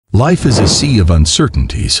Life is a sea of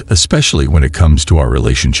uncertainties, especially when it comes to our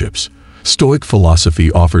relationships. Stoic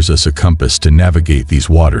philosophy offers us a compass to navigate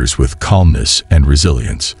these waters with calmness and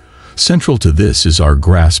resilience. Central to this is our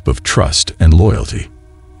grasp of trust and loyalty.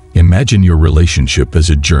 Imagine your relationship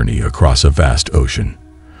as a journey across a vast ocean.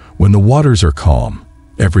 When the waters are calm,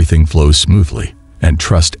 everything flows smoothly, and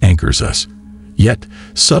trust anchors us. Yet,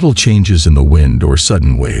 subtle changes in the wind or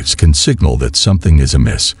sudden waves can signal that something is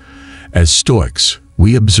amiss. As Stoics,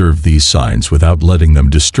 we observe these signs without letting them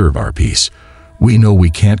disturb our peace. We know we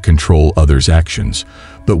can't control others' actions,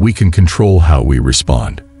 but we can control how we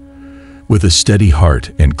respond. With a steady heart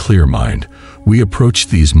and clear mind, we approach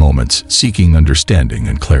these moments seeking understanding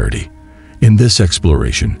and clarity. In this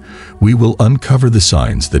exploration, we will uncover the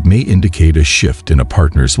signs that may indicate a shift in a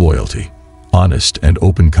partner's loyalty. Honest and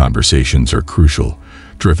open conversations are crucial,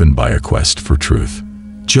 driven by a quest for truth.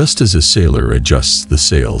 Just as a sailor adjusts the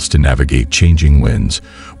sails to navigate changing winds,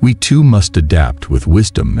 we too must adapt with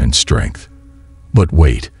wisdom and strength. But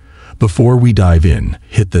wait, before we dive in,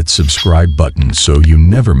 hit that subscribe button so you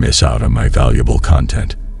never miss out on my valuable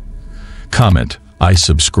content. Comment, "I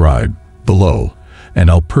subscribe," below, and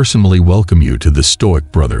I'll personally welcome you to the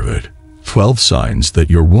Stoic Brotherhood. 12 signs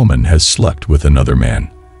that your woman has slept with another man.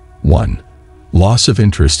 1. Loss of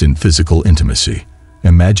interest in physical intimacy.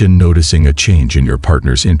 Imagine noticing a change in your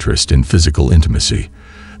partner's interest in physical intimacy.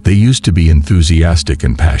 They used to be enthusiastic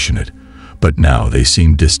and passionate, but now they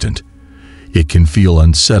seem distant. It can feel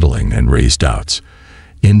unsettling and raise doubts.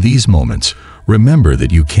 In these moments, remember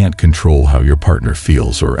that you can't control how your partner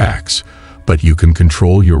feels or acts, but you can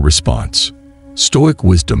control your response. Stoic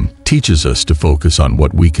wisdom teaches us to focus on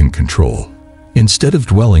what we can control. Instead of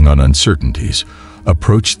dwelling on uncertainties,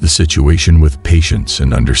 approach the situation with patience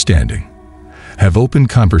and understanding. Have open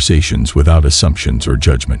conversations without assumptions or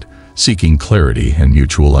judgment, seeking clarity and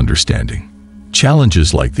mutual understanding.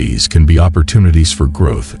 Challenges like these can be opportunities for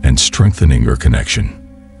growth and strengthening your connection.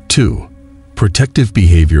 2. Protective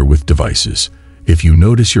behavior with devices. If you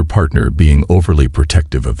notice your partner being overly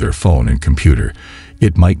protective of their phone and computer,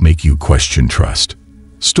 it might make you question trust.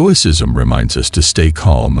 Stoicism reminds us to stay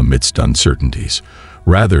calm amidst uncertainties.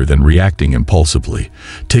 Rather than reacting impulsively,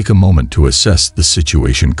 take a moment to assess the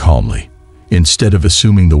situation calmly. Instead of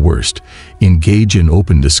assuming the worst, engage in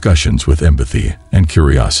open discussions with empathy and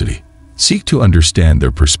curiosity. Seek to understand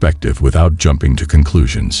their perspective without jumping to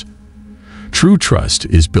conclusions. True trust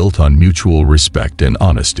is built on mutual respect and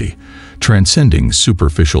honesty, transcending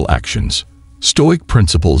superficial actions. Stoic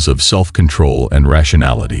principles of self-control and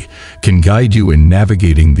rationality can guide you in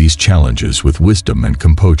navigating these challenges with wisdom and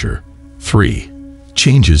composure. 3.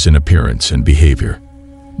 Changes in appearance and behavior.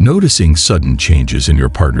 Noticing sudden changes in your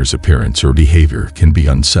partner's appearance or behavior can be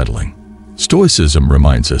unsettling. Stoicism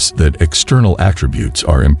reminds us that external attributes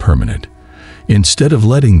are impermanent. Instead of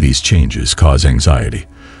letting these changes cause anxiety,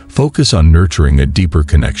 focus on nurturing a deeper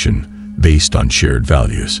connection based on shared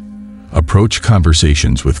values. Approach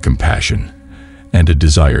conversations with compassion and a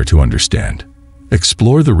desire to understand.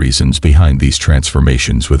 Explore the reasons behind these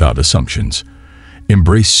transformations without assumptions.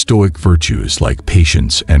 Embrace Stoic virtues like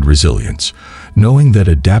patience and resilience, knowing that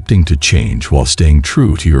adapting to change while staying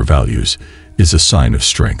true to your values is a sign of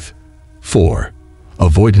strength. 4.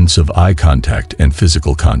 Avoidance of eye contact and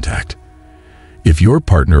physical contact. If your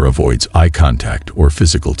partner avoids eye contact or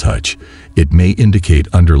physical touch, it may indicate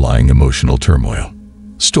underlying emotional turmoil.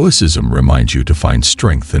 Stoicism reminds you to find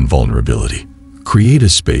strength in vulnerability. Create a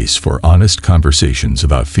space for honest conversations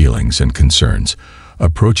about feelings and concerns,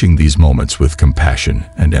 approaching these moments with compassion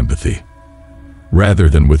and empathy. Rather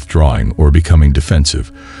than withdrawing or becoming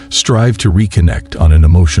defensive, strive to reconnect on an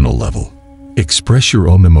emotional level. Express your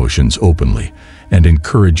own emotions openly and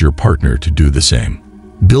encourage your partner to do the same.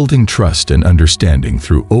 Building trust and understanding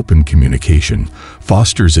through open communication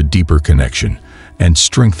fosters a deeper connection and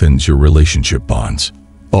strengthens your relationship bonds.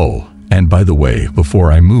 Oh, and by the way,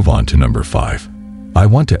 before I move on to number 5, I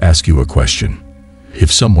want to ask you a question. If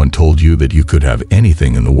someone told you that you could have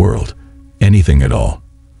anything in the world, anything at all,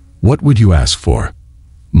 what would you ask for?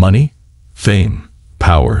 Money? Fame?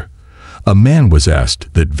 Power? A man was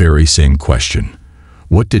asked that very same question.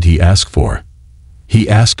 What did he ask for? He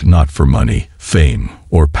asked not for money, fame,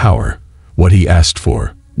 or power. What he asked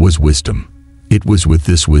for was wisdom. It was with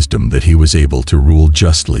this wisdom that he was able to rule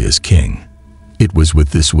justly as king. It was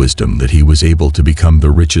with this wisdom that he was able to become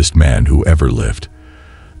the richest man who ever lived.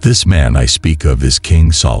 This man I speak of is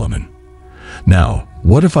King Solomon. Now,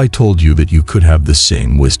 what if I told you that you could have the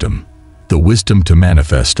same wisdom? The wisdom to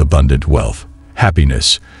manifest abundant wealth,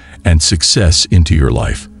 happiness, and success into your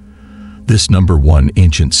life. This number 1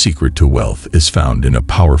 ancient secret to wealth is found in a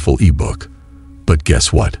powerful ebook. But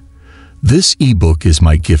guess what? This ebook is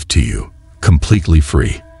my gift to you, completely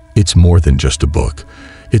free. It's more than just a book.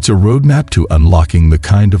 It's a roadmap to unlocking the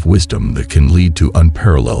kind of wisdom that can lead to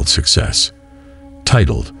unparalleled success.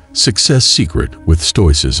 Titled, Success Secret with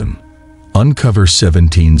Stoicism. Uncover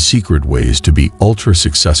 17 secret ways to be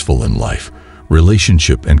ultra-successful in life,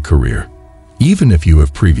 relationship, and career. Even if you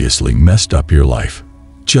have previously messed up your life,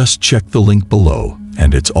 just check the link below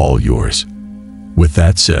and it's all yours. With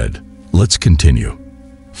that said, let's continue.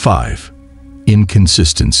 5.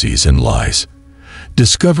 Inconsistencies and lies.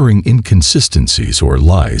 Discovering inconsistencies or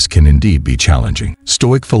lies can indeed be challenging.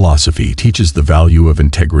 Stoic philosophy teaches the value of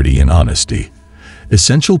integrity and honesty,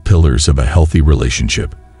 essential pillars of a healthy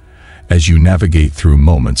relationship. As you navigate through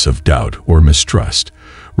moments of doubt or mistrust,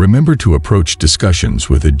 remember to approach discussions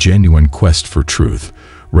with a genuine quest for truth,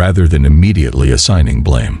 rather than immediately assigning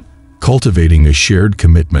blame. Cultivating a shared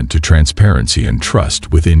commitment to transparency and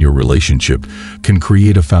trust within your relationship can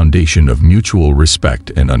create a foundation of mutual respect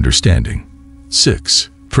and understanding. 6.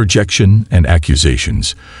 Projection and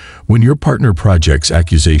accusations. When your partner projects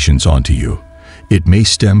accusations onto you, it may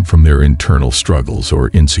stem from their internal struggles or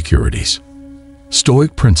insecurities.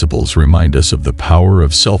 Stoic principles remind us of the power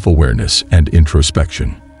of self-awareness and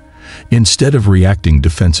introspection. Instead of reacting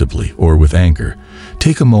defensively or with anger,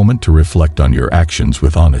 take a moment to reflect on your actions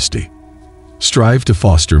with honesty. Strive to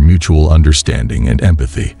foster mutual understanding and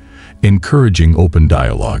empathy, encouraging open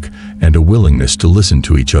dialogue and a willingness to listen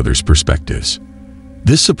to each other's perspectives.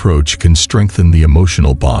 This approach can strengthen the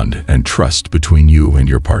emotional bond and trust between you and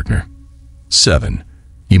your partner. 7.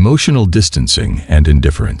 Emotional distancing and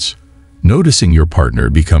indifference. Noticing your partner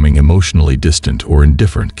becoming emotionally distant or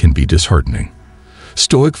indifferent can be disheartening.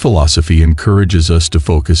 Stoic philosophy encourages us to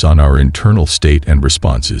focus on our internal state and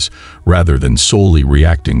responses, rather than solely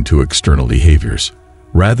reacting to external behaviors.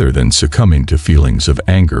 Rather than succumbing to feelings of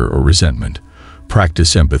anger or resentment,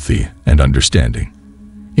 practice empathy and understanding.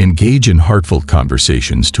 Engage in heartfelt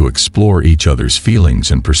conversations to explore each other's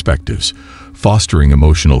feelings and perspectives, fostering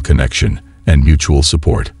emotional connection and mutual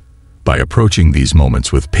support. By approaching these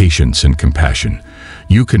moments with patience and compassion,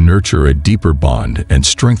 you can nurture a deeper bond and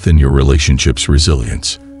strengthen your relationship's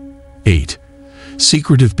resilience. 8.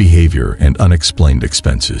 Secretive behavior and unexplained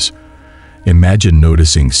expenses. Imagine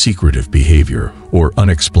noticing secretive behavior or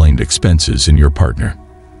unexplained expenses in your partner.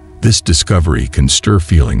 This discovery can stir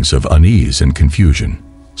feelings of unease and confusion.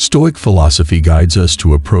 Stoic philosophy guides us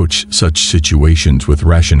to approach such situations with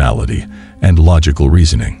rationality and logical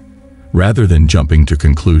reasoning. Rather than jumping to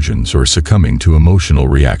conclusions or succumbing to emotional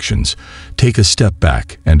reactions, take a step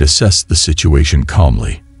back and assess the situation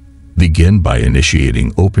calmly. Begin by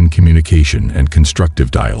initiating open communication and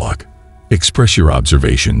constructive dialogue. Express your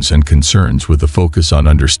observations and concerns with a focus on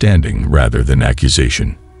understanding rather than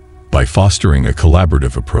accusation. By fostering a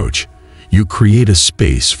collaborative approach, you create a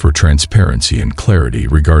space for transparency and clarity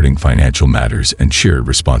regarding financial matters and shared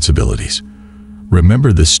responsibilities.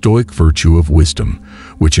 Remember the Stoic virtue of wisdom,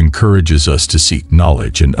 which encourages us to seek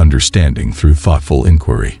knowledge and understanding through thoughtful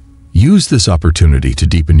inquiry. Use this opportunity to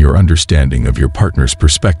deepen your understanding of your partner's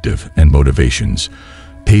perspective and motivations,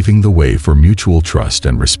 paving the way for mutual trust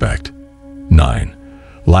and respect. 9.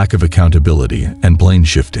 Lack of accountability and blame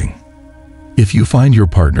shifting. If you find your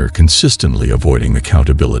partner consistently avoiding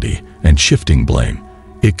accountability and shifting blame,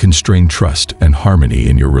 it can strain trust and harmony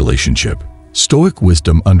in your relationship. Stoic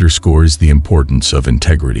wisdom underscores the importance of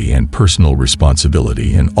integrity and personal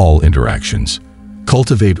responsibility in all interactions.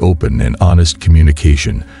 Cultivate open and honest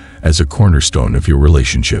communication as a cornerstone of your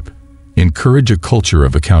relationship. Encourage a culture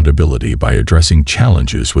of accountability by addressing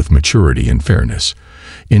challenges with maturity and fairness.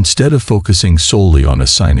 Instead of focusing solely on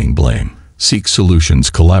assigning blame, seek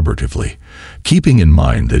solutions collaboratively, keeping in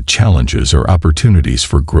mind that challenges are opportunities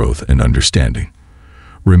for growth and understanding.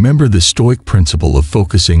 Remember the Stoic principle of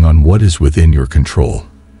focusing on what is within your control.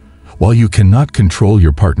 While you cannot control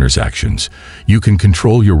your partner's actions, you can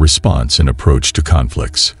control your response and approach to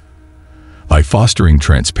conflicts. By fostering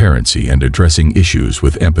transparency and addressing issues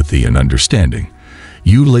with empathy and understanding,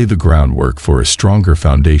 you lay the groundwork for a stronger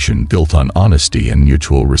foundation built on honesty and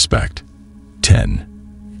mutual respect.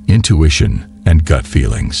 10. Intuition and gut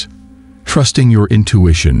feelings. Trusting your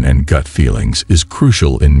intuition and gut feelings is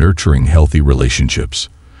crucial in nurturing healthy relationships.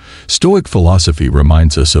 Stoic philosophy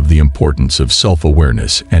reminds us of the importance of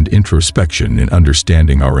self-awareness and introspection in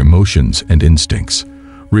understanding our emotions and instincts.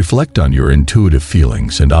 Reflect on your intuitive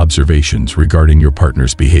feelings and observations regarding your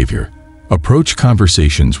partner's behavior. Approach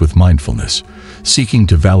conversations with mindfulness, seeking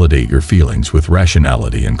to validate your feelings with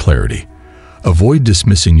rationality and clarity. Avoid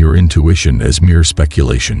dismissing your intuition as mere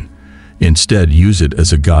speculation. Instead, use it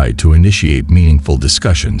as a guide to initiate meaningful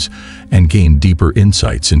discussions and gain deeper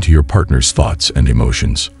insights into your partner's thoughts and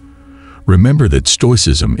emotions. Remember that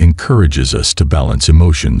Stoicism encourages us to balance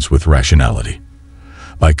emotions with rationality.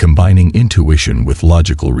 By combining intuition with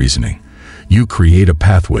logical reasoning, you create a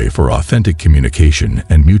pathway for authentic communication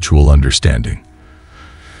and mutual understanding.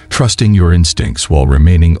 Trusting your instincts while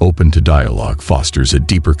remaining open to dialogue fosters a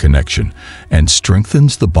deeper connection and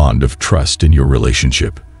strengthens the bond of trust in your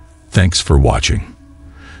relationship. Thanks for watching.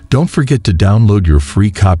 Don't forget to download your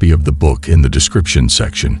free copy of the book in the description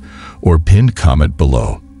section or pinned comment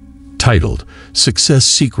below, titled Success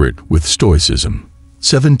Secret with Stoicism: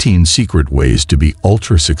 17 Secret Ways to be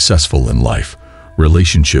Ultra-Successful in Life,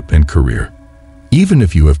 Relationship, and Career. Even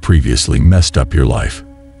if you have previously messed up your life,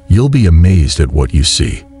 you'll be amazed at what you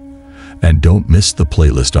see. And don't miss the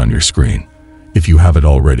playlist on your screen. If you haven't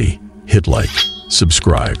already, hit like,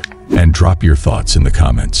 subscribe, and drop your thoughts in the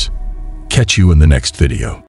comments. Catch you in the next video.